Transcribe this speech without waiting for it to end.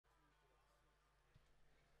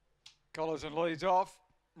Collison leads off.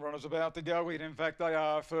 Runners about to go in. In fact, they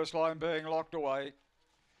are. First line being locked away.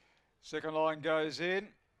 Second line goes in.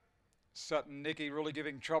 Sutton Nicky really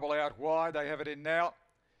giving trouble out wide. They have it in now.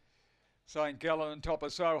 St. Gallen and Top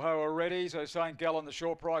of Soho are ready. So St. Gallen, the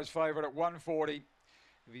short prize favourite at 140.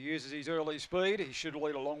 If he uses his early speed, he should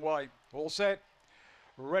lead a long way. All set.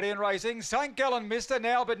 Ready and racing. St. Gallen missed it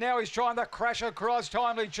now, but now he's trying to crash across.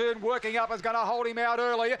 Timely Tune working up is going to hold him out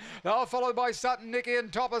early. They're followed by Sutton Nicky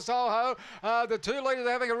and Top of Soho. The 2 leaders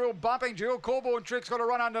are having a real bumping duel. Corborn Trick's got to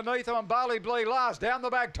run underneath them, and Barley Blee last. Down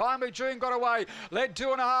the back, Timely Tune got away. Led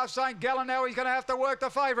 2.5 St. Gallen. Now he's going to have to work the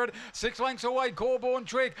favourite. 6 lengths away, Corborn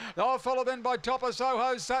Trick. They're followed then by Top of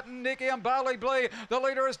Soho, Sutton Nicky and Barley Blee. The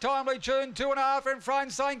leader is Timely Tune. 2.5 in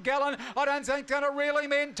front, St. Gallen. I don't think going to reel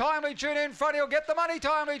him in. Timely Tune in front. He'll get the money,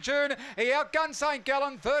 Timely Tune. He outgunned St.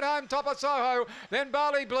 Gallen. Third home, Top of Soho. Then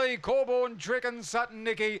Barley Blee, Corborn Trick and Sutton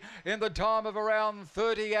Nicky in the time of around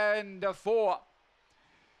 30-4.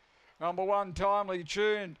 Number 1, Timely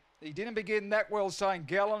Tune. He didn't begin that well, St.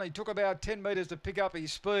 Gallen. He took about 10 metres to pick up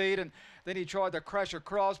his speed, and then he tried to crash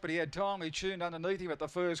across, but he had Timely Tune underneath him at the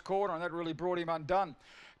first corner, and that really brought him undone.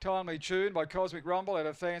 Timely Tune by Cosmic Rumble at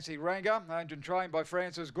a fancy Ranger, owned and trained by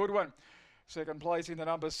Francis Goodwin. Second place in the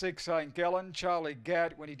number 6, St. Gallen. Charlie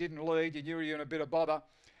Gatt, when he didn't lead, you knew he was in a bit of bother.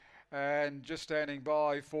 And just standing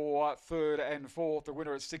by for third and fourth, the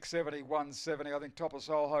winner at 670, 170. I think Top of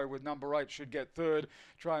Soho with number 8 should get third.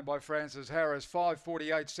 Trained by Francis Harris.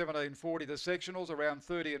 5:48, 17:40 the sectionals, around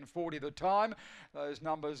 30 and 40 the time. Those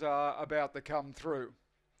numbers are about to come through.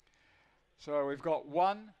 So we've got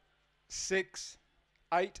 1, 6,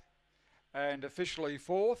 8, and officially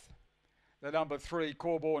fourth. The number 3,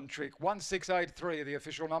 Corborn Trick. 1683 are the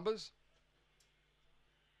official numbers.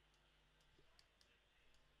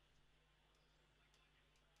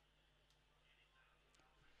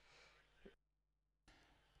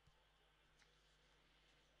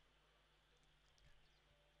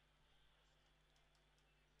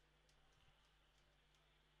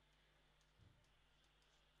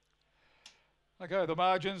 Okay, the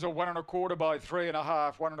margins are 1 1/4 by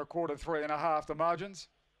 3.5. 1 1/4, 3.5 the margins.